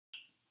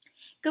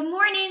Good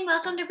morning.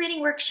 Welcome to Reading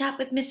Workshop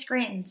with Ms.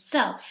 Scranton.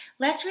 So,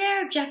 let's read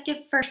our objective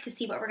first to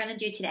see what we're going to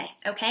do today,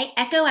 okay?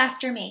 Echo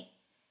after me.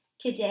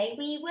 Today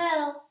we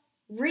will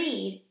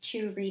read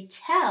to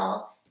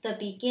retell the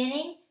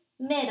beginning,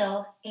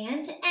 middle,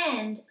 and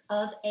end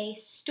of a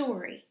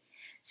story.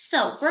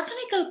 So, we're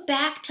going to go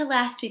back to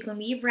last week when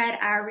we read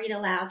our read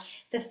aloud,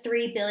 The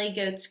Three Billy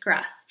Goats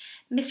Gruff.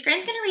 Ms.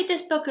 Scranton's going to read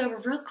this book over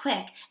real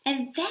quick,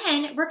 and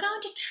then we're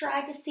going to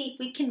try to see if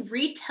we can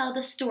retell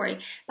the story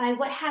by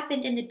what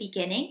happened in the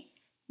beginning,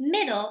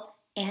 middle,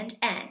 and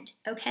end,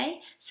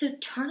 okay? So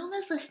turn on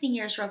those listening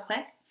ears real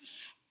quick,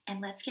 and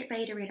let's get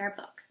ready to read our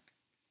book.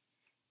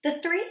 The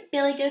Three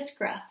Billy Goats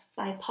Gruff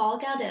by Paul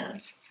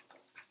Galdone.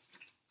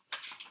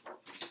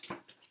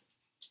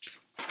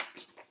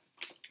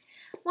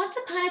 Once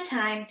upon a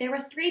time, there were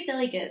three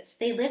billy goats.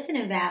 They lived in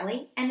a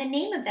valley, and the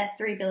name of that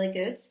three billy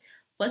goats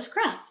was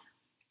Gruff.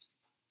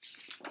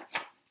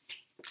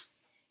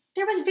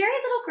 There was very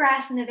little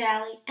grass in the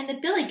valley, and the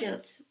billy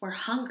goats were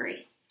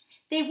hungry.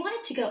 They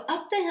wanted to go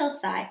up the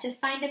hillside to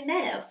find a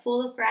meadow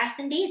full of grass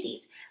and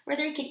daisies, where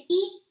they could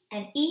eat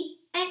and eat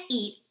and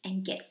eat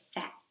and get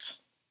fat.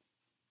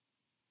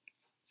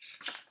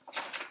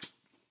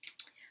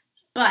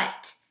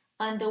 But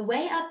on the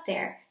way up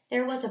there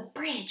was a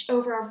bridge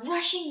over a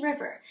rushing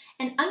river,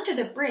 and under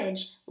the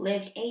bridge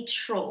lived a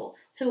troll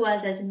who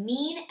was as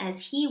mean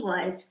as he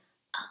was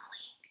ugly.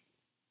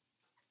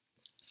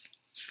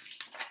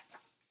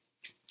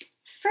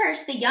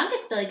 First, the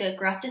youngest billy goat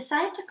Gruff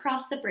decided to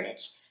cross the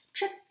bridge.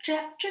 Trip,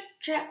 trap, trip,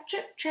 trap,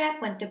 trip,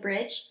 trap went the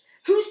bridge.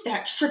 "Who's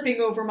that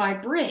tripping over my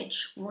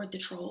bridge?" roared the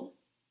troll.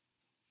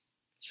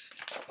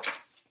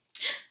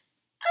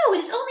 "Oh, it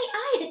is only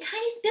I, the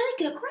tiniest billy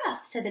goat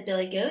Gruff," said the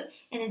billy goat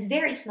in his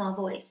very small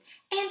voice,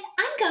 "and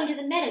I'm going to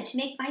the meadow to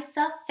make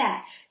myself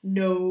fat."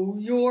 "No,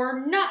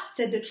 you're not,"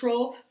 said the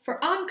troll,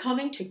 "for I'm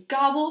coming to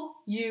gobble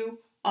you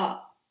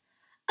up."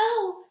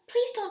 "Oh,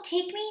 please don't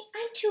take me.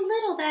 I'm too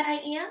little, that I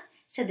am,"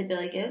 said the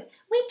billy goat.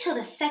 "Wait till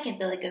the second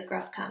billy goat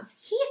Gruff comes.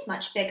 He's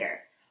much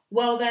bigger."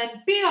 "Well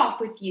then, be off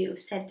with you,"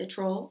 said the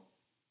troll.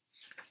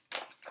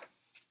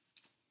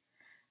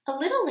 A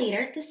little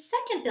later, the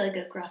second billy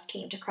goat Gruff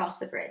came to cross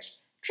the bridge.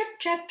 Trip,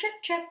 trap,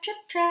 trip, trap, trip,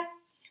 trap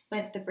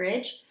went the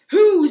bridge.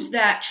 "Who's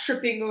that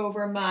tripping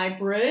over my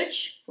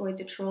bridge?" roared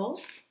the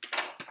troll.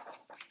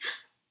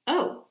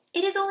 "Oh,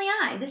 it is only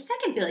I, the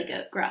second billy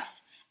goat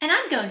Gruff, and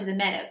I'm going to the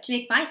meadow to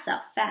make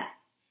myself fat,"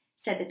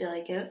 said the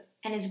billy goat,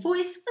 and his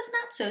voice was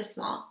not so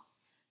small.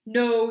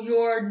 "No,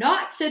 you're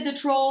not," said the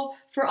troll,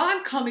 "for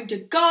I'm coming to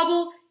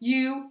gobble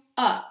you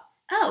up."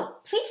 "Oh,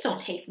 please don't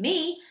take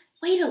me.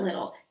 Wait a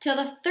little till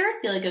the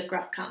third billy goat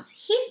Gruff comes.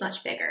 He's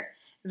much bigger."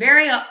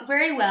 Very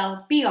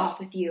well, be off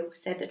with you,"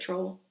 said the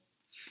troll.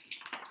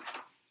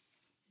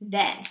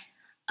 Then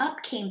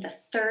up came the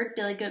third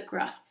billy goat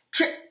Gruff.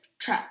 Trip,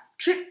 trap,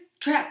 trip,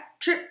 trap,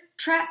 trip,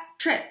 trap,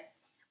 trip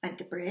went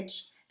the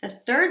bridge. The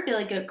third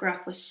billy goat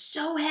Gruff was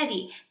so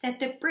heavy that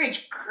the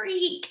bridge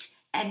creaked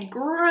and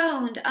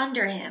groaned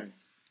under him.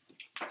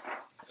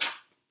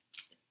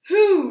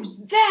 "Who's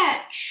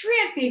that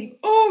tramping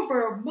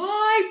over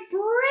my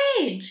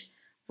bridge?"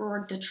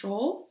 roared the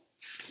troll.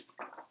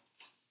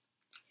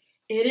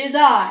 "It is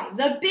I,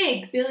 the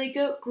big billy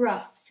goat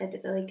Gruff," said the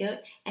billy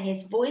goat, and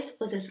his voice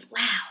was as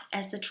loud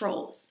as the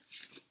troll's.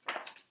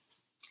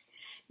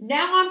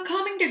 "Now I'm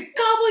coming to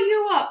gobble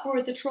you up,"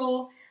 roared the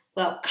troll.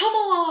 "Well, come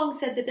along,"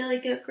 said the billy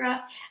goat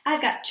Gruff.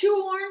 "I've got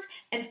 2 horns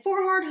and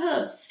 4 hard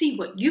hooves. See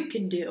what you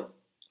can do."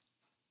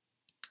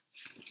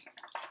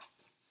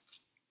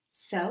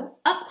 So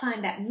up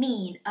climbed that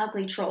mean,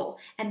 ugly troll,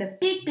 and the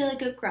big billy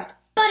goat Gruff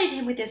butted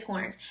him with his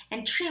horns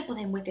and trampled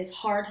him with his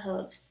hard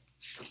hooves.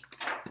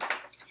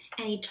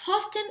 And he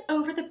tossed him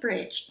over the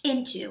bridge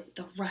into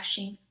the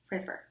rushing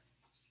river.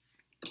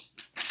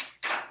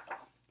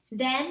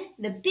 Then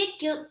the big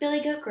billy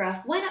goat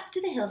Gruff went up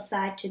to the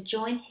hillside to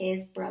join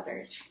his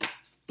brothers.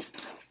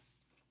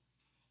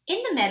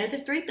 In the meadow,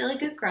 the 3 billy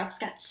goat Gruffs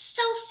got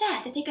so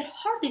fat that they could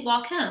hardly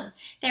walk home.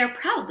 They are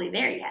probably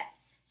there yet.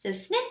 So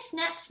snip,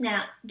 snap,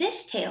 snap,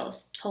 this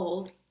tale's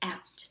told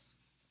out.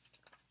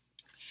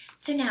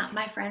 So now,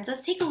 my friends,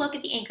 let's take a look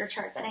at the anchor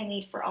chart that I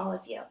made for all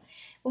of you.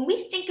 When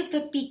we think of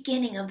the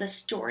beginning of the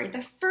story,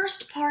 the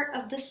first part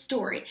of the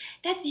story,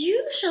 that's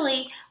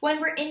usually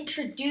when we're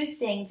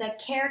introducing the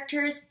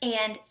characters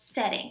and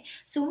setting.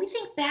 So when we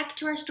think back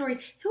to our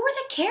story, who are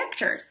the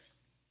characters?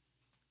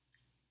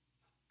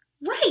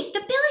 Right, the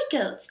billy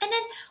goats. And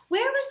then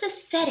where was the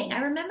setting? I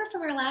remember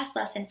from our last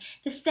lesson,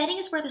 the setting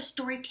is where the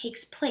story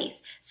takes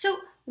place.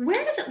 So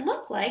where does it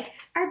look like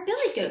our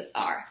billy goats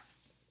are?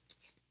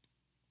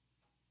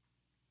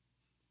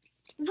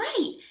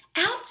 Right,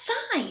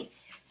 outside.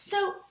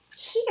 So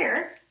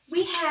here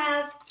we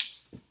have,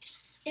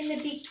 in the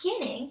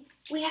beginning,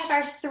 we have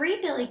our 3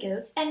 billy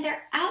goats and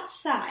they're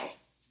outside,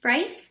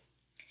 right?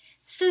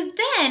 So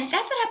then,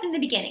 that's what happened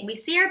in the beginning. We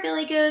see our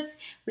billy goats,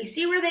 we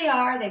see where they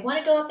are, they want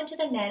to go up into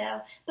the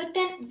meadow, but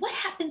then what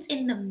happens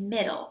in the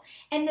middle?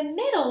 And the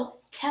middle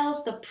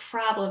tells the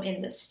problem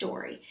in the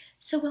story.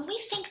 So when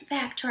we think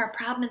back to our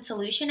problem and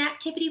solution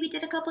activity we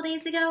did a couple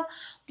days ago,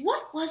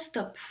 what was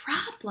the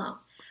problem?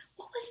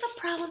 What was the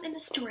problem in the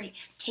story?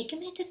 Take a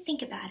minute to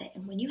think about it,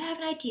 and when you have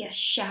an idea,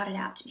 shout it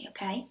out to me,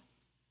 okay?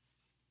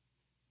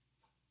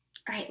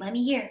 All right, let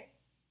me hear.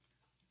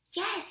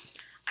 Yes,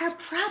 our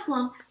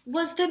problem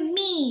was the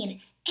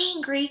mean,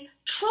 angry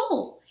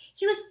troll.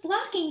 He was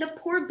blocking the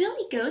poor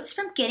billy goats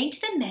from getting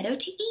to the meadow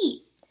to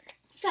eat.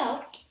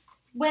 So,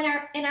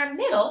 in our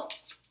middle,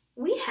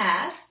 we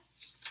have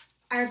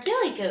our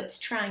billy goats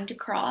trying to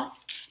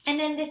cross, and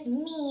then this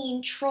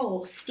mean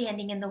troll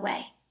standing in the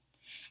way.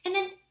 And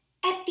then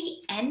at the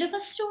end of a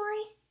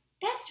story,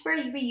 that's where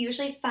we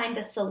usually find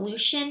the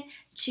solution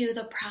to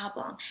the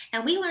problem.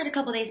 And we learned a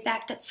couple days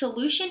back that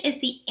solution is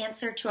the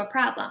answer to a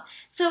problem.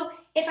 So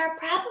if our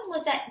problem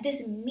was that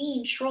this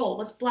mean troll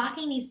was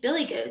blocking these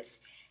billy goats,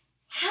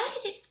 how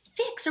did it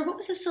fix, or what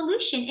was the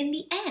solution in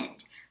the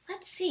end?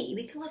 Let's see.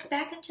 We can look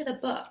back into the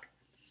book.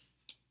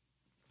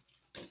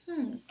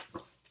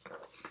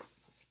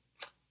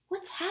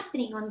 What's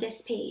happening on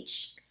this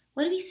page?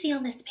 What do we see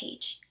on this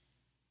page?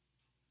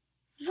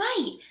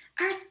 Right,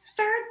 our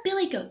third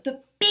billy goat,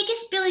 the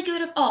biggest billy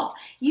goat of all,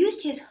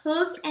 used his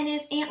hooves and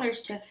his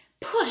antlers to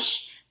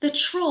push the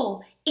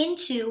troll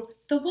into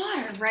the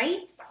water,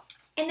 right?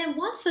 And then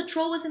once the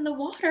troll was in the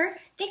water,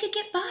 they could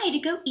get by to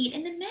go eat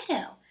in the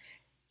meadow.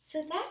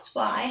 So that's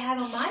why I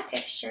have on my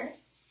picture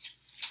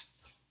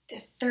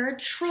the third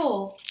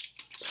troll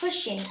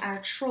pushing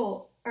our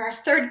troll, or our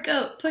third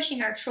goat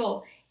pushing our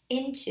troll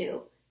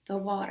into the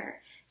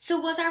water. So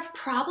was our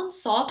problem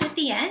solved at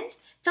the end?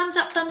 Thumbs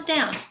up, thumbs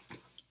down.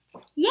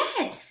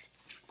 Yes!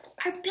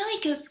 Our billy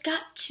goats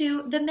got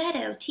to the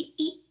meadow to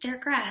eat their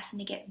grass and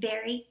to get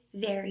very,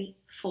 very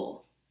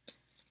full.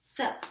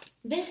 So,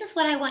 this is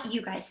what I want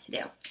you guys to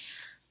do.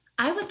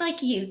 I would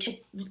like you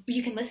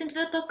can listen to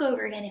the book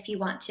over again if you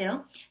want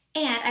to,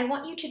 and I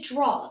want you to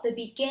draw the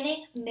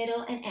beginning,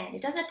 middle, and end.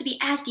 It doesn't have to be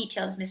as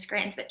detailed as Ms.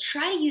 Scranton's, but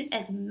try to use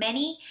as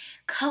many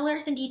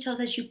colors and details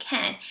as you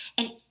can,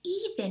 and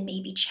even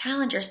maybe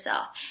challenge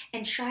yourself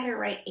and try to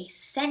write a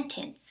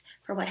sentence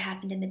for what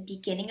happened in the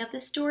beginning of the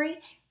story,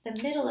 the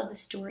middle of the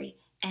story,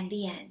 and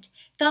the end.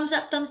 Thumbs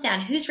up, thumbs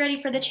down. Who's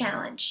ready for the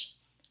challenge?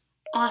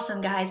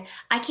 Awesome, guys.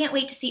 I can't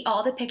wait to see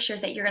all the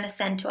pictures that you're going to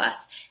send to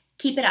us.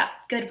 Keep it up.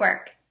 Good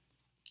work.